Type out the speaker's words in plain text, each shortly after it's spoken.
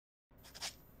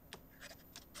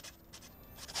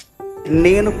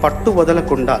నేను పట్టు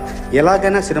వదలకుండా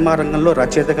ఎలాగైనా సినిమా రంగంలో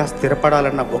రచయితగా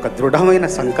స్థిరపడాలన్న ఒక దృఢమైన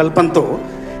సంకల్పంతో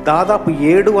దాదాపు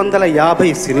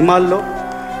 750 సినిమాల్లో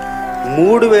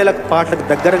 3000 పాటలకు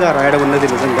దగ్గరగా రాయడం ఉన్నది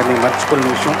నిజంగా నేను మర్చిపోయిన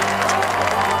విషయం.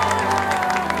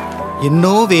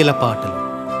 ఎన్నో వేల పాటలు,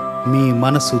 మీ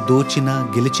మనసు దోచిన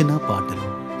గెలిచిన పాటలు,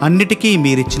 అన్నిటికీ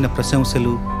మీరిచ్చిన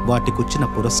ప్రశంసలు, వాటికొచ్చిన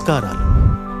పురస్కారాలు,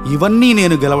 ఇవన్నీ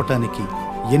నేను గెలవటానికి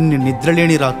ఎన్ని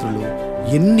నిద్రలేని రాత్రులు,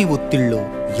 ఎన్ని ఒత్తిళ్ళో,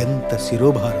 ఎంత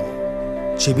శిరోభారం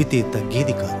చెబితే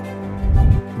తగ్గేది కాదు.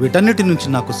 వీటన్నిటి నుంచి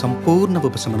నాకు సంపూర్ణ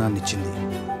ఉపశమనాన్నిచ్చింది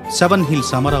 7Hills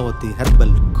Amaravathi Herbal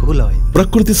cool oil.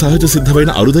 ప్రకృతి సహజ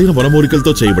సిద్ధమైన అరుదైన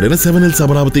వనమూలికలతో చేయబడిన 7Hills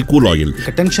Amaravathi కూల్ ఆయిల్.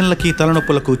 టెన్షన్లకి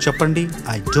తలనొప్పులకు చెప్పండి,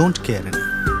 ఐ డోంట్ కేర్ అని.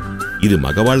 ఇది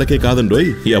మగవాళ్లకే కాదండోయ్,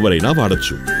 ఎవరైనా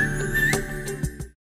వాడచ్చు.